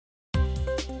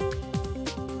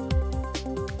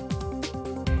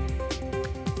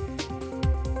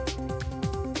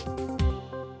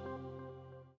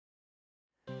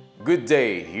Good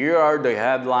day, here are the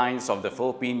headlines of the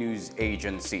Philippine News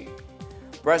Agency.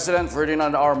 President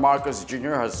Ferdinand R. Marcos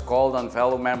Jr. has called on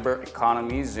fellow member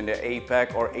economies in the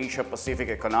APEC or Asia-Pacific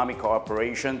Economic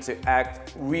Cooperation to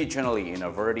act regionally in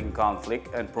averting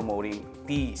conflict and promoting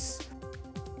peace.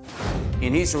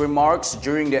 In his remarks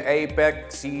during the APEC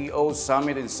CEO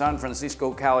Summit in San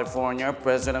Francisco, California,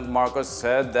 President Marcos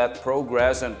said that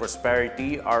progress and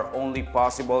prosperity are only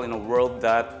possible in a world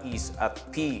that is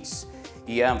at peace.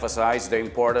 He emphasized the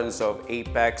importance of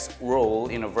APEC's role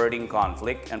in averting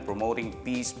conflict and promoting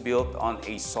peace built on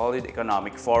a solid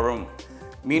economic forum.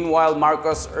 Meanwhile,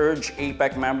 Marcos urged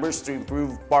APEC members to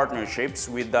improve partnerships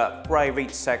with the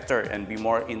private sector and be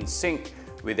more in sync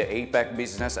with the APEC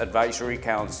Business Advisory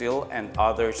Council and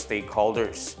other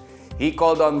stakeholders. He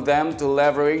called on them to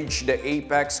leverage the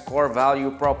APEC's core value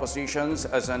propositions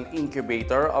as an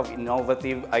incubator of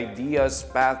innovative ideas,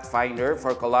 pathfinder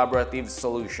for collaborative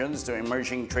solutions to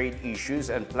emerging trade issues,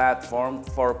 and platform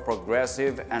for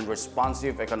progressive and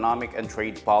responsive economic and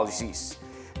trade policies.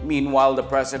 Meanwhile, the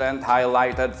President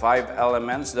highlighted 5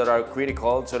 elements that are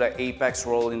critical to the APEC's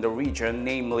role in the region,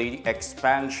 namely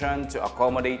expansion to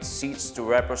accommodate seats to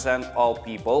represent all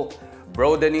people,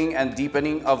 broadening and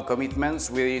deepening of commitments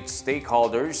with its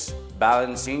stakeholders,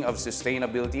 balancing of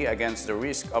sustainability against the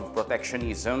risk of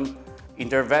protectionism,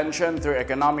 intervention through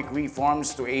economic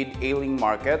reforms to aid ailing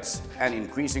markets, and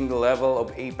increasing the level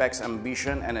of APEC's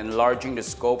ambition and enlarging the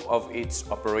scope of its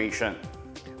operation.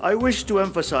 I wish to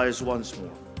emphasize once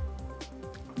more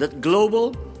that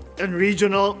global and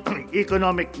regional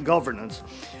economic governance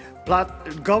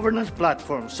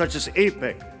platforms such as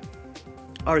APEC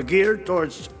are geared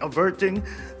towards averting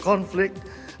conflict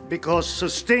because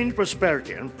sustained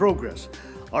prosperity and progress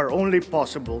are only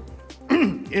possible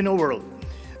in a world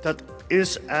that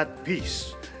is at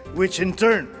peace, which in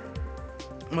turn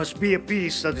must be a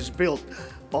peace that is built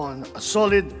on a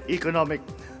solid economic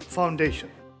foundation.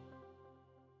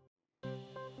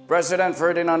 President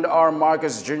Ferdinand R.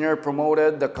 Marcos Jr.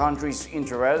 promoted the country's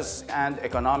interests and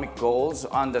economic goals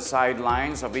on the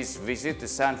sidelines of his visit to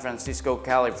San Francisco,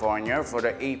 California for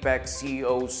the APEC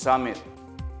CEO Summit.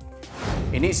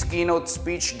 In his keynote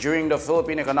speech during the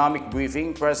Philippine economic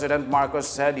briefing, President Marcos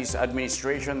said his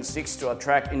administration seeks to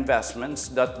attract investments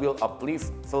that will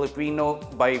uplift Filipino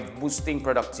by boosting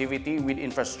productivity with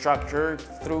infrastructure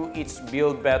through its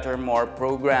Build Better More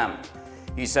program.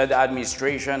 He said the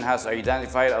administration has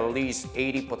identified at least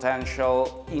 80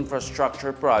 potential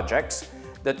infrastructure projects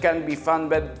that can be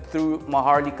funded through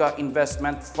Maharlika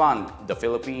Investment Fund, the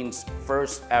Philippines'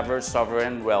 first ever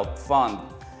sovereign wealth fund.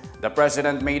 The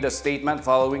President made a statement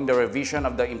following the revision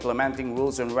of the implementing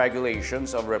rules and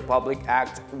regulations of Republic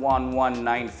Act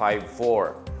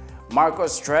 11954.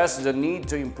 Marcos stressed the need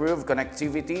to improve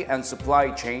connectivity and supply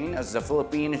chain as the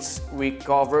Philippines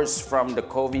recovers from the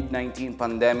COVID-19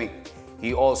 pandemic.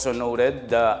 He also noted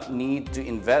the need to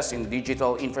invest in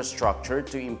digital infrastructure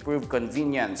to improve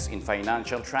convenience in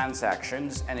financial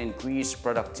transactions and increase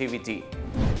productivity.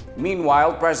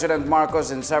 Meanwhile, President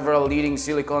Marcos and several leading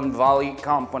Silicon Valley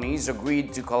companies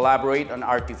agreed to collaborate on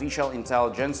artificial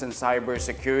intelligence and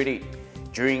cybersecurity.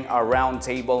 During a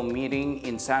roundtable meeting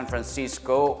in San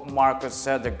Francisco, Marcos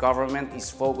said the government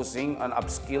is focusing on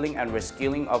upskilling and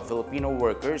reskilling of Filipino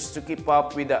workers to keep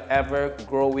up with the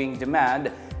ever-growing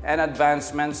demand and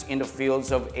advancements in the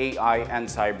fields of AI and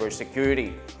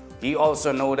cybersecurity. He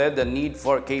also noted the need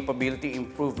for capability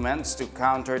improvements to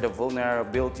counter the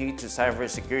vulnerability to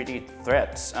cybersecurity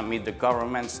threats amid the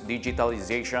government's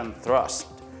digitalization thrust.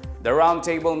 The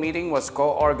roundtable meeting was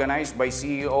co-organized by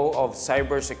CEO of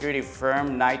cybersecurity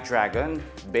firm Night Dragon,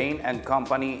 Bain &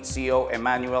 Company CEO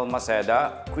Emmanuel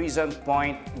Maceda, Crescent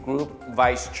Point Group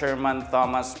Vice Chairman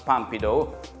Thomas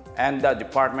Pampido, and the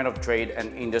Department of Trade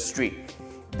and Industry.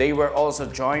 They were also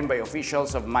joined by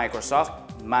officials of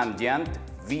Microsoft, Mandiant,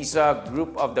 Visa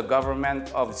Group of the Government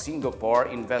of Singapore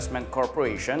Investment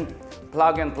Corporation,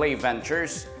 Plug and Play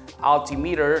Ventures,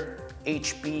 Altimeter,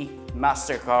 HP,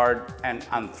 MasterCard, and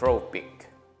Anthropic.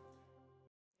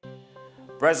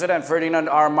 President Ferdinand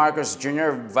R. Marcos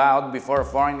Jr. vowed before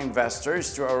foreign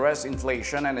investors to arrest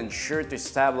inflation and ensure to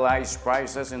stabilize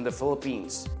prices in the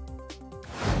Philippines.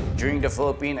 During the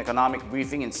Philippine economic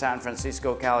briefing in San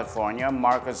Francisco, California,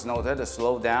 Marcos noted a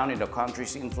slowdown in the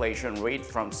country's inflation rate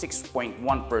from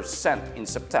 6.1% in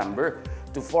September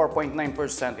to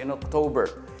 4.9% in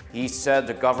October. He said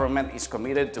the government is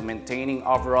committed to maintaining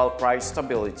overall price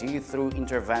stability through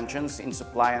interventions in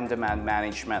supply and demand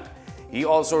management. He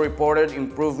also reported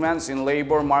improvements in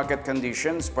labor market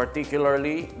conditions,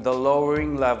 particularly the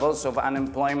lowering levels of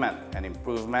unemployment and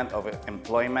improvement of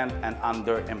employment and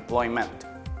underemployment.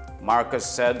 Marcos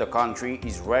said the country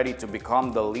is ready to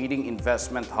become the leading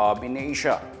investment hub in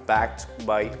Asia, backed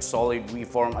by solid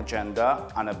reform agenda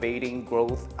unabating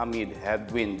growth amid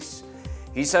headwinds.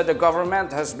 He said the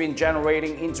government has been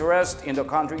generating interest in the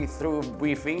country through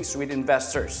briefings with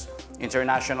investors,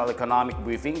 international economic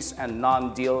briefings, and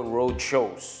non-deal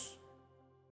roadshows.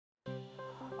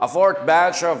 A fourth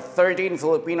batch of 13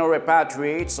 Filipino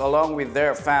repatriates along with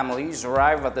their families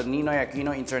arrived at the Ninoy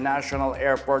Aquino International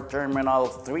Airport Terminal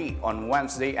 3 on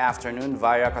Wednesday afternoon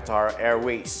via Qatar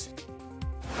Airways.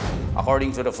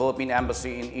 According to the Philippine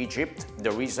Embassy in Egypt,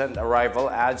 the recent arrival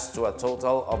adds to a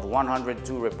total of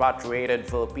 102 repatriated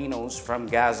Filipinos from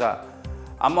Gaza.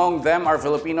 Among them are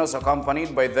Filipinos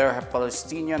accompanied by their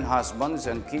Palestinian husbands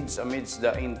and kids amidst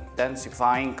the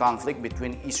intensifying conflict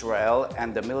between Israel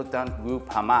and the militant group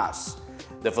Hamas.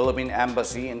 The Philippine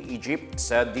Embassy in Egypt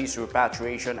said this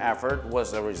repatriation effort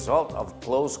was a result of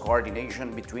close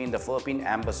coordination between the Philippine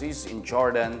embassies in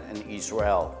Jordan and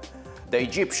Israel. The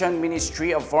Egyptian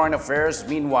Ministry of Foreign Affairs,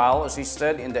 meanwhile,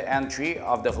 assisted in the entry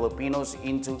of the Filipinos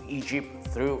into Egypt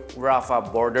through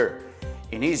Rafah border.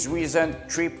 In his recent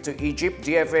trip to Egypt,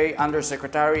 DFA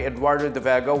Undersecretary Eduardo De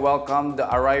Vega welcomed the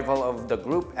arrival of the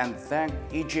group and thanked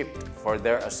Egypt for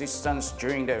their assistance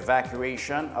during the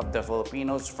evacuation of the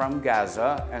Filipinos from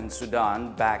Gaza and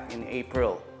Sudan back in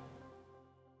April.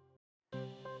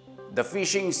 The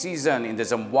fishing season in the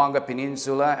Zamboanga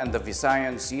Peninsula and the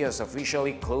Visayan Sea has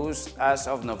officially closed as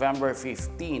of November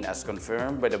 15, as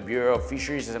confirmed by the Bureau of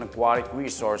Fisheries and Aquatic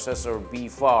Resources, or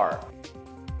BFAR.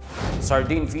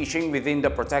 Sardine fishing within the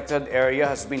protected area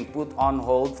has been put on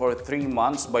hold for 3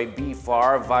 months by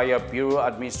BFAR via Bureau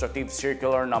Administrative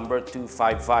Circular Number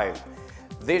 255.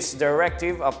 This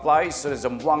directive applies to the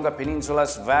Zamboanga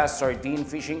Peninsula's vast sardine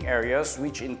fishing areas,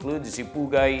 which include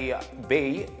Sipugay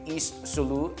Bay, East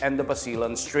Sulu, and the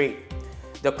Basilan Strait.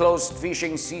 The closed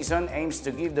fishing season aims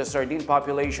to give the sardine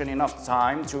population enough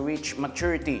time to reach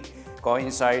maturity,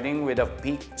 coinciding with a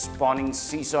peak spawning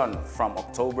season from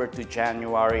October to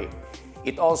January.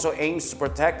 It also aims to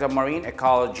protect the marine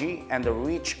ecology and the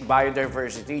rich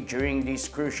biodiversity during this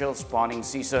crucial spawning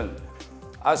season.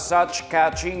 As such,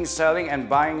 catching, selling, and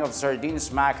buying of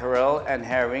sardines, mackerel, and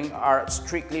herring are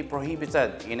strictly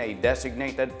prohibited in a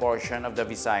designated portion of the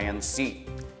Visayan Sea.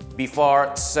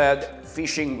 BFAR said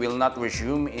fishing will not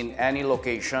resume in any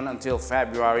location until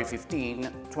February 15,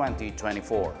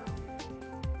 2024.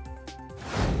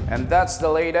 And that's the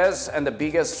latest and the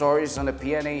biggest stories on the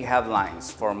Pna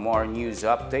Headlines. For more news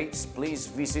updates, please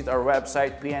visit our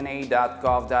website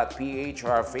pna.gov.ph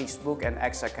or our Facebook and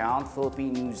X account,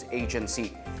 Philippine News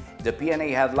Agency. The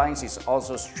Pna Headlines is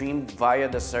also streamed via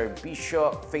the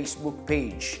Servicio Facebook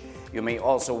page. You may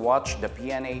also watch the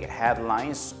Pna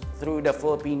Headlines through the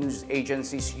Philippine News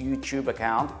Agency's YouTube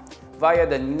account, via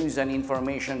the News and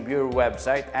Information Bureau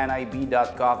website,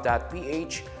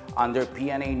 nib.gov.ph, under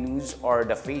PNA News, or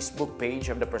the Facebook page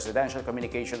of the Presidential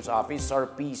Communications Office, or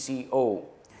PCO.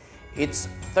 It's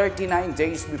 39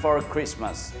 days before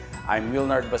Christmas. I'm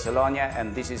Wilnard Basilonia,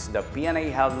 and this is the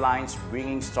PNA Headlines,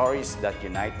 bringing stories that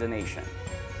unite the nation.